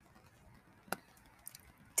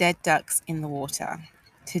Dead Ducks in the Water.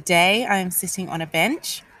 Today I am sitting on a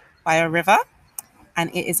bench by a river and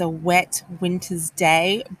it is a wet winter's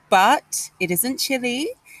day, but it isn't chilly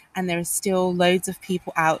and there are still loads of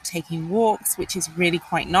people out taking walks, which is really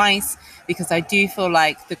quite nice because I do feel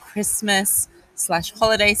like the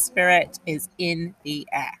Christmas/holiday spirit is in the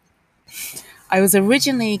air. I was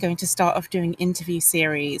originally going to start off doing interview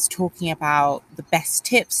series talking about the best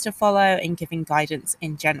tips to follow and giving guidance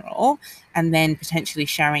in general, and then potentially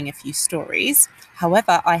sharing a few stories.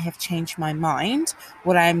 However, I have changed my mind.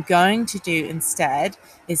 What I'm going to do instead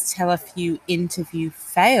is tell a few interview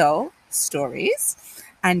fail stories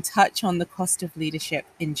and touch on the cost of leadership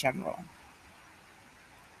in general.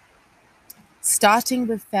 Starting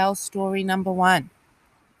with fail story number 1.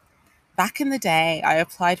 Back in the day, I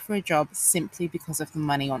applied for a job simply because of the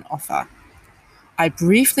money on offer. I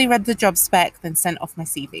briefly read the job spec, then sent off my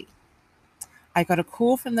CV. I got a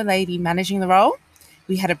call from the lady managing the role.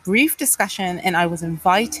 We had a brief discussion and I was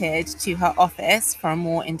invited to her office for a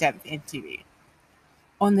more in-depth interview.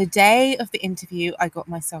 On the day of the interview, I got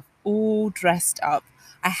myself all dressed up.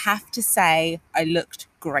 I have to say, I looked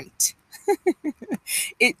great.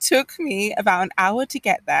 It took me about an hour to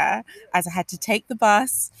get there as I had to take the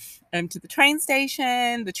bus to the train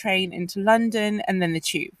station, the train into London, and then the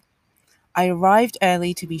tube. I arrived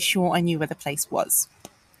early to be sure I knew where the place was.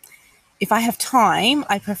 If I have time,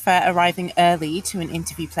 I prefer arriving early to an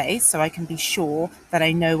interview place so I can be sure that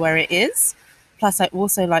I know where it is. Plus, I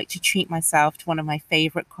also like to treat myself to one of my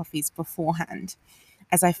favorite coffees beforehand,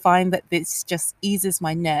 as I find that this just eases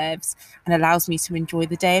my nerves and allows me to enjoy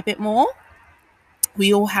the day a bit more.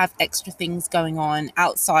 We all have extra things going on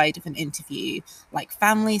outside of an interview, like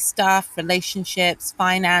family stuff, relationships,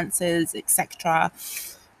 finances, etc.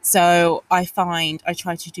 So I find I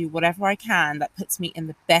try to do whatever I can that puts me in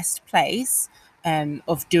the best place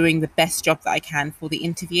of doing the best job that I can for the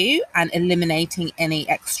interview and eliminating any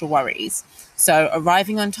extra worries. So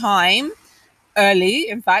arriving on time, early,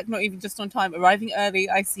 in fact, not even just on time, arriving early,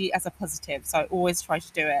 I see as a positive. So I always try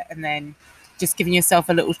to do it. And then just giving yourself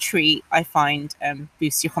a little treat, I find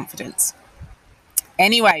boosts your confidence.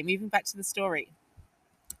 Anyway, moving back to the story.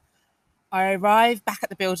 I arrive back at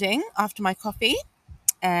the building after my coffee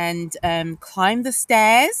and climb the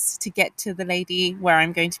stairs to get to the lady where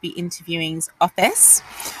I'm going to be interviewing's office.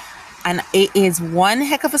 And it is one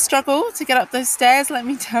heck of a struggle to get up those stairs, let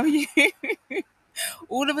me tell you.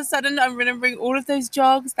 All of a sudden, I'm remembering all of those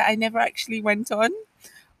jogs that I never actually went on.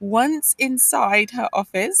 Once inside her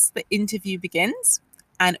office, the interview begins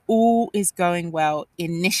and all is going well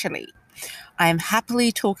initially. I am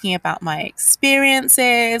happily talking about my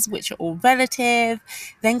experiences, which are all relative.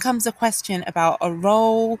 Then comes a question about a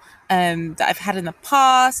role that I've had in the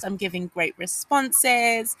past. I'm giving great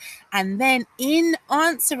responses. And then in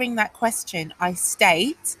answering that question, I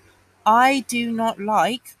state, I do not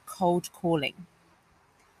like cold calling.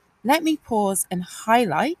 Let me pause and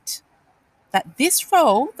highlight that this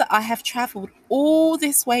role that I have traveled all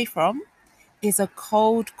this way from is a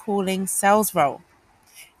cold calling sales role.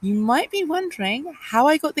 You might be wondering how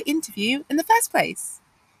I got the interview in the first place.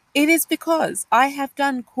 It is because I have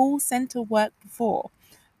done call center work before,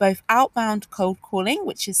 both outbound cold calling,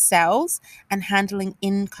 which is sales, and handling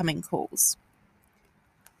incoming calls.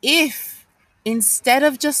 If instead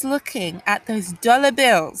of just looking at those dollar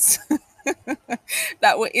bills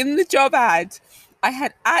that were in the job ad, I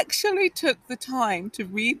had actually took the time to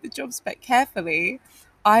read the job spec carefully,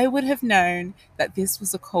 I would have known that this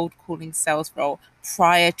was a cold calling sales role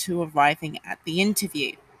prior to arriving at the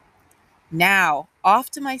interview. Now,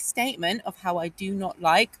 after my statement of how I do not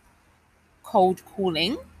like cold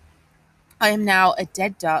calling, I am now a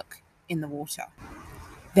dead duck in the water.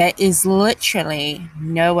 There is literally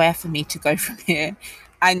nowhere for me to go from here.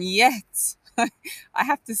 And yet, I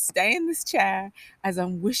have to stay in this chair as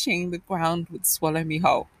I'm wishing the ground would swallow me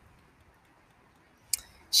whole.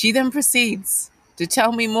 She then proceeds to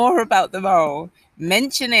tell me more about the role,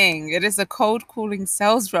 mentioning it is a cold calling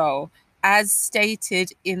sales role, as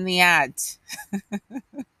stated in the ad.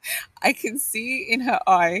 I can see in her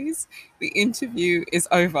eyes the interview is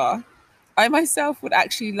over. I myself would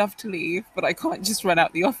actually love to leave, but I can't just run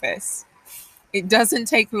out the office. It doesn't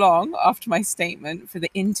take long after my statement for the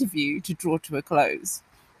interview to draw to a close.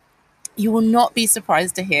 You will not be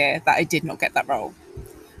surprised to hear that I did not get that role.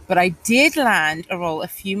 But I did land a role a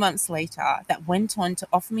few months later that went on to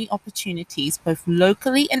offer me opportunities both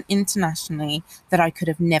locally and internationally that I could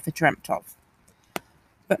have never dreamt of.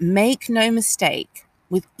 But make no mistake,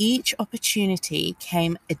 with each opportunity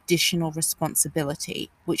came additional responsibility,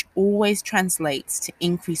 which always translates to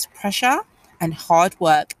increased pressure and hard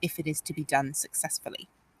work if it is to be done successfully.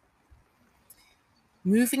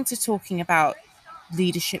 Moving to talking about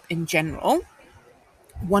leadership in general,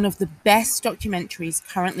 one of the best documentaries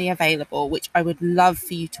currently available, which I would love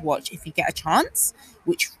for you to watch if you get a chance,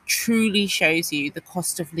 which truly shows you the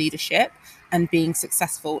cost of leadership and being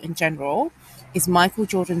successful in general, is Michael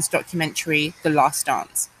Jordan's documentary, The Last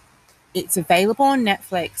Dance. It's available on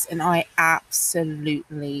Netflix and I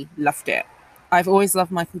absolutely loved it. I've always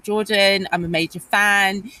loved Michael Jordan. I'm a major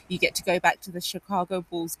fan. You get to go back to the Chicago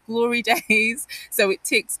Bulls glory days. So it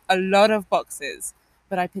ticks a lot of boxes.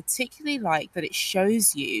 But I particularly like that it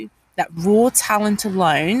shows you that raw talent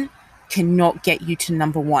alone cannot get you to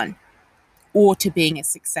number one or to being a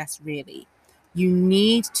success, really. You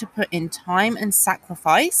need to put in time and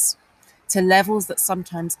sacrifice to levels that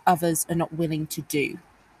sometimes others are not willing to do.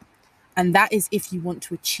 And that is if you want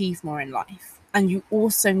to achieve more in life. And you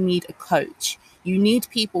also need a coach. You need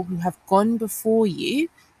people who have gone before you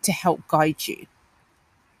to help guide you.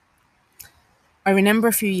 I remember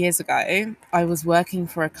a few years ago, I was working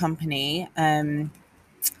for a company, and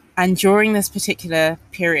during this particular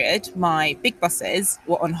period, my big bosses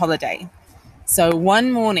were on holiday. So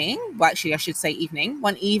one morning, well, actually, I should say evening,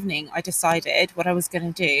 one evening, I decided what I was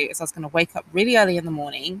going to do is I was going to wake up really early in the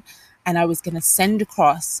morning and I was going to send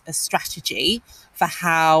across a strategy for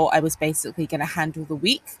how I was basically going to handle the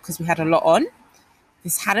week because we had a lot on.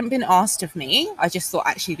 This hadn't been asked of me. I just thought,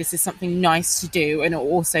 actually, this is something nice to do and it'll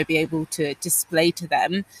also be able to display to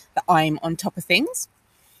them that I'm on top of things.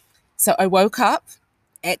 So I woke up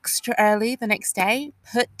extra early the next day,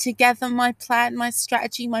 put together my plan, my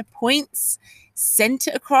strategy, my points, sent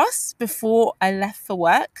it across before I left for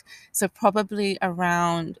work. So probably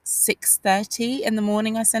around 6:30 in the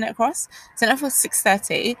morning I sent it across. Sent it for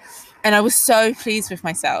 6:30 and I was so pleased with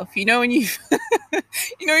myself. You know when you've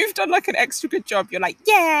you've done like an extra good job, you're like,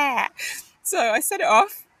 yeah. So I sent it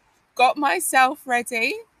off, got myself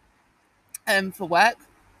ready for work,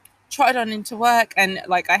 trotted on into work, and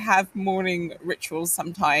like I have morning rituals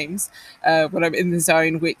sometimes when I'm in the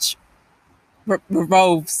zone, which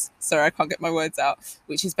revolves, sorry, I can't get my words out,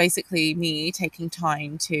 which is basically me taking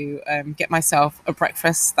time to get myself a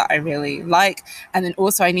breakfast that I really like. And then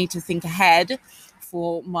also I need to think ahead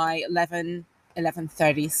for my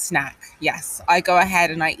 11:30 snack. Yes, I go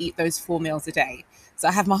ahead and I eat those 4 meals a day. So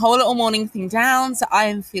I have my whole little morning thing down. So I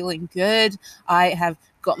am feeling good. I have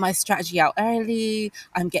got my strategy out early.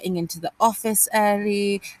 I'm getting into the office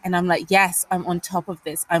early. And I'm like, yes, I'm on top of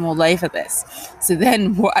this. I'm all over this. So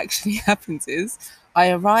then what actually happens is I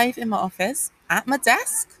arrive in my office at my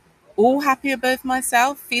desk, all happy with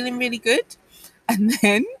myself, feeling really good. And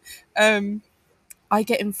then I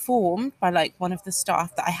get informed by like one of the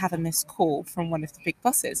staff that I have a missed call from one of the big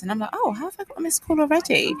bosses. And I'm like, oh, how have I got a missed call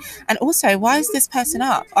already? And also, why is this person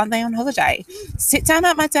up? Aren't they on holiday? Sit down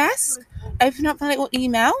at my desk, open up my little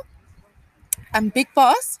email, and Big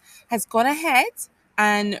Boss has gone ahead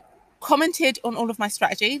and commented on all of my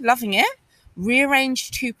strategy, loving it,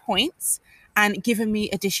 rearranged 2 points, and given me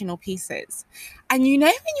additional pieces. And you know,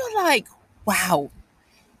 when you're like, wow,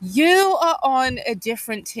 you are on a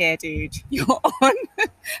different tier, dude. You're on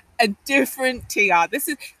a different tier. This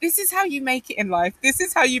is how you make it in life. This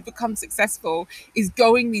is how you become successful, is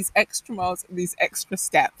going these extra miles and these extra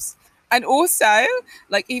steps. And also,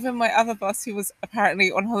 like even my other boss who was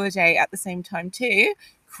apparently on holiday at the same time too,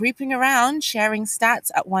 creeping around sharing stats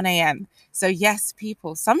at 1 a.m. So yes,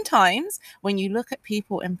 people, sometimes when you look at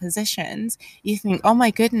people in positions, you think, oh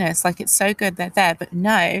my goodness, like it's so good they're there. But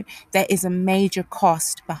no, there is a major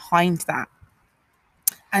cost behind that.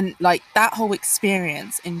 And like that whole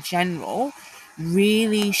experience in general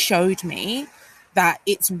really showed me that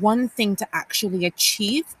it's one thing to actually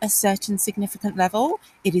achieve a certain significant level,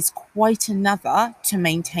 it is quite another to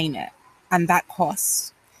maintain it. And that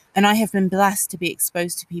costs. And I have been blessed to be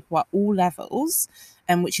exposed to people at all levels,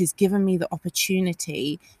 and which has given me the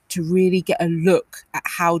opportunity to really get a look at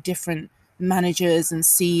how different managers and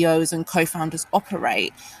CEOs and co-founders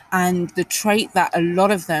operate. And the trait that a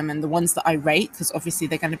lot of them, and the ones that I rate, because obviously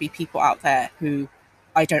they're going to be people out there who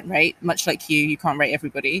I don't rate, much like you can't rate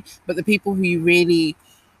everybody, but the people who you really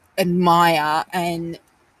admire and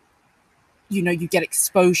you get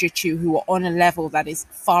exposure to, who are on a level that is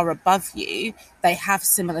far above you, they have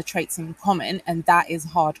similar traits in common, and that is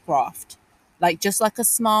hard graft. Like just like a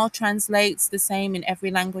smile translates the same in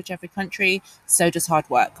every language, every country, so does hard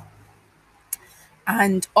work.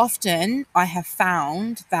 And often I have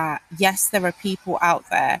found that, yes, there are people out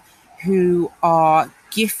there who are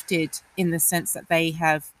gifted in the sense that they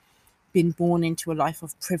have been born into a life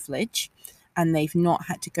of privilege and they've not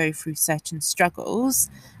had to go through certain struggles.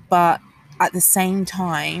 But At the same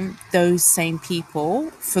time, those same people,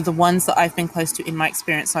 for the ones that I've been close to in my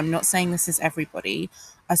experience, so I'm not saying this is everybody,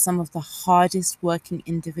 are some of the hardest working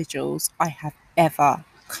individuals I have ever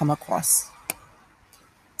come across.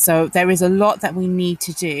 So there is a lot that we need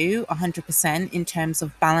to do 100% in terms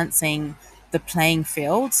of balancing the playing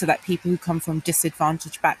field so that people who come from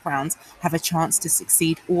disadvantaged backgrounds have a chance to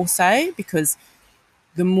succeed also, because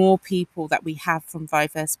the more people that we have from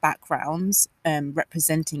diverse backgrounds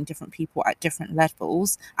representing different people at different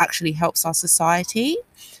levels actually helps our society.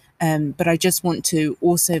 But I just want to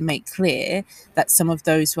also make clear that some of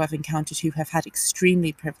those who I've encountered who have had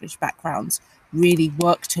extremely privileged backgrounds really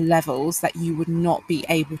work to levels that you would not be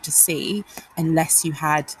able to see unless you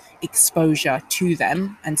had exposure to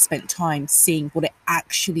them and spent time seeing what it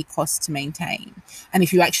actually costs to maintain. And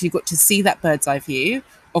if you actually got to see that bird's eye view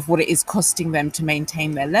of what it is costing them to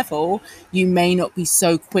maintain their level, you may not be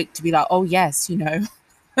so quick to be like, oh, yes,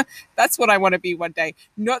 that's what I want to be one day.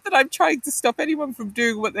 Not that I'm trying to stop anyone from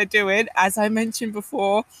doing what they're doing. As I mentioned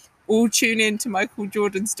before, all tune in to Michael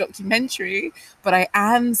Jordan's documentary. But I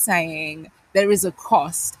am saying there is a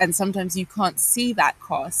cost, and sometimes you can't see that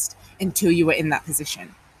cost until you are in that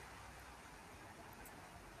position.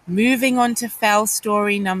 Moving on to fail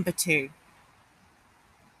story number 2.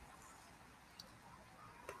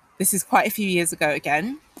 This is quite a few years ago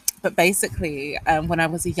again. But basically, when I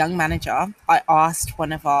was a young manager, I asked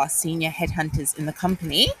one of our senior headhunters in the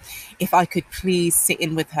company if I could please sit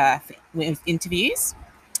in with her with interviews,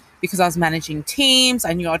 because I was managing teams.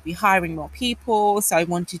 I knew I'd be hiring more people. So I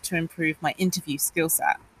wanted to improve my interview skill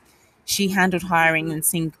set. She handled hiring and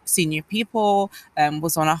senior people,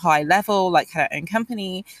 was on a high level, like had her own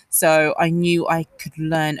company. So I knew I could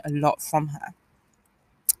learn a lot from her.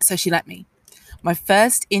 So she let me. My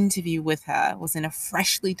first interview with her was in a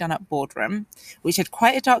freshly done up boardroom, which had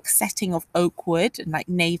quite a dark setting of oak wood and like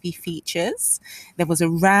navy features. There was a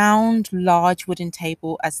round, large wooden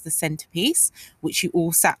table as the centerpiece, which you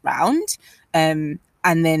all sat round. And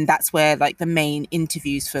then that's where like the main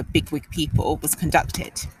interviews for bigwig people was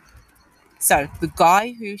conducted. So the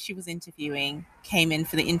guy who she was interviewing came in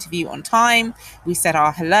for the interview on time. We said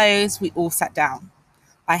our hellos. We all sat down.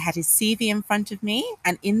 I had his CV in front of me,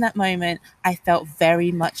 and in that moment, I felt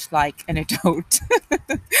very much like an adult.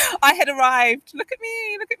 I had arrived. Look at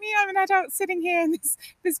me, I'm an adult sitting here in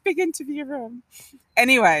this big interview room.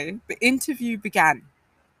 Anyway, the interview began.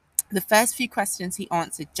 The first few questions he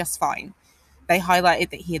answered just fine. They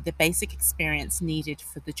highlighted that he had the basic experience needed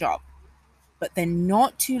for the job. But then,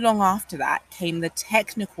 not too long after that, came the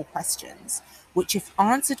technical questions, which, if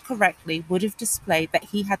answered correctly, would have displayed that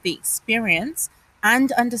he had the experience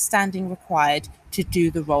and understanding required to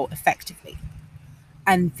do the role effectively.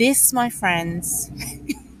 And this, my friends,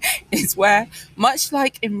 is where, much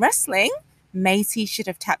like in wrestling, Macy should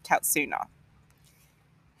have tapped out sooner.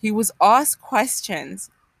 He was asked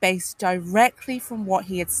questions based directly from what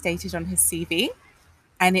he had stated on his CV,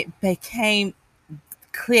 and it became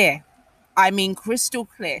clear, I mean, crystal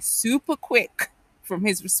clear, super quick from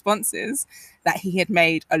his responses that he had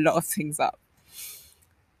made a lot of things up.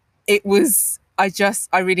 It was,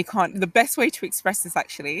 I really can't. The best way to express this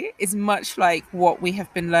actually is much like what we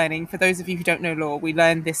have been learning. For those of you who don't know law, we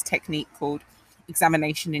learned this technique called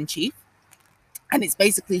examination in chief. And it's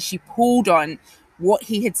basically she pulled on what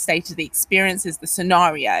he had stated, the experiences, the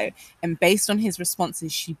scenario, and based on his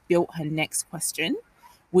responses, she built her next question,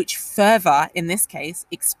 which further, in this case,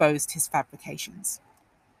 exposed his fabrications.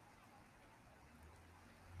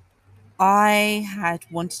 I had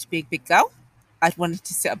wanted to be a big girl. I'd wanted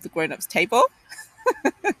to sit up the grown-ups table.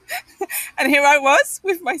 And here I was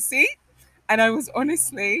with my seat, and I was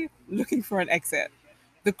honestly looking for an exit.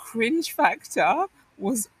 The cringe factor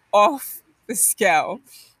was off the scale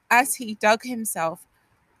as he dug himself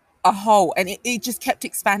a hole, and it just kept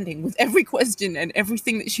expanding with every question and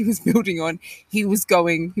everything that she was building on. He was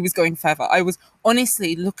going further. I was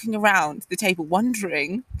honestly looking around the table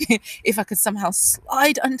wondering if I could somehow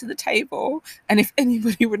slide under the table and if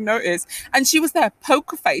anybody would notice, and she was there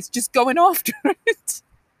poker face just going after it.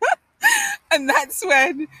 And that's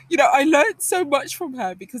when, I learned so much from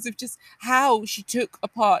her because of just how she took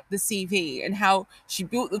apart the CV and how she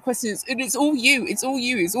built the questions. And it's all you. It's all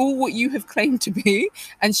you. It's all what you have claimed to be.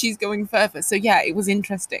 And she's going further. So, yeah, it was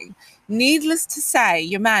interesting. Needless to say,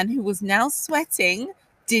 your man, who was now sweating,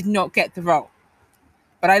 did not get the role.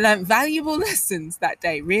 But I learned valuable lessons that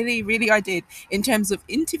day. Really, really, I did, in terms of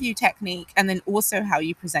interview technique and then also how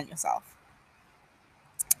you present yourself.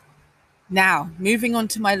 Now, moving on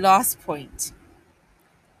to my last point.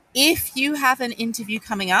 If you have an interview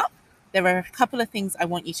coming up, there are a couple of things I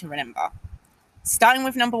want you to remember. Starting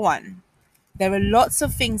with number 1, There are lots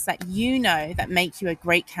of things that you know that make you a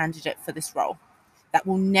great candidate for this role that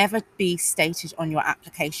will never be stated on your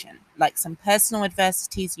application, like some personal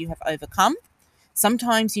adversities you have overcome.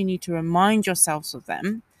 Sometimes you need to remind yourselves of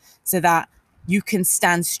them so that you can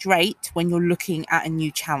stand straight when you're looking at a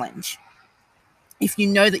new challenge. If you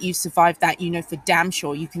know that you survived that, you know for damn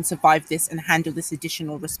sure you can survive this and handle this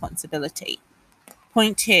additional responsibility.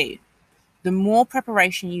 Point 2, the more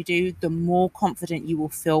preparation you do, the more confident you will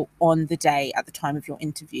feel on the day at the time of your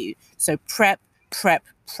interview. So prep, prep,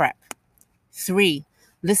 prep. 3,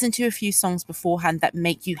 listen to a few songs beforehand that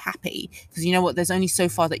make you happy, because you know what, there's only so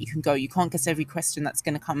far that you can go. You can't guess every question that's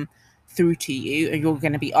going to come through to you or you're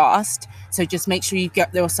going to be asked. So just make sure you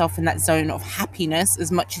get yourself in that zone of happiness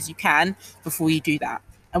as much as you can before you do that.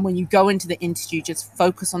 And when you go into the interview, just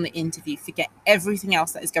focus on the interview, forget everything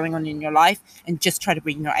else that is going on in your life, and just try to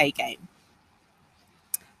bring your A game.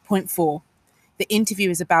 Point 4, the interview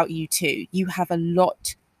is about you too. You have a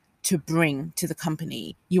lot to bring to the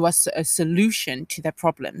company. You are a solution to their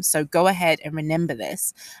problems. So go ahead and remember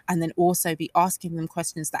this, and then also be asking them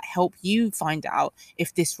questions that help you find out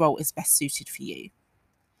if this role is best suited for you.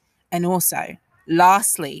 And also,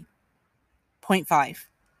 lastly, point 5,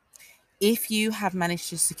 if you have managed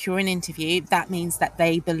to secure an interview, that means that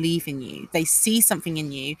they believe in you. They see something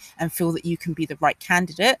in you and feel that you can be the right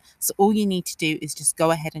candidate. So all you need to do is just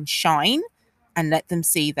go ahead and shine and let them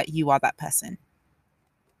see that you are that person.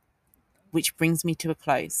 Which brings me to a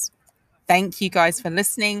close. Thank you guys for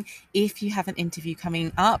listening. If you have an interview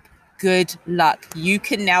coming up, good luck. You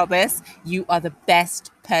can nail this. You are the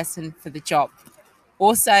best person for the job.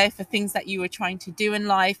 Also, for things that you are trying to do in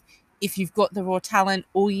life, if you've got the raw talent,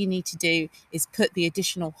 all you need to do is put the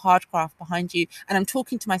additional hard craft behind you. And I'm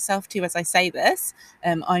talking to myself too as I say this.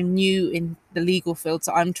 I'm new in the legal field,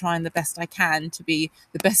 so I'm trying the best I can to be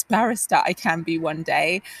the best barrister I can be one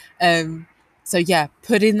day. So yeah,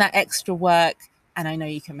 put in that extra work, and I know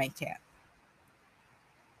you can make it.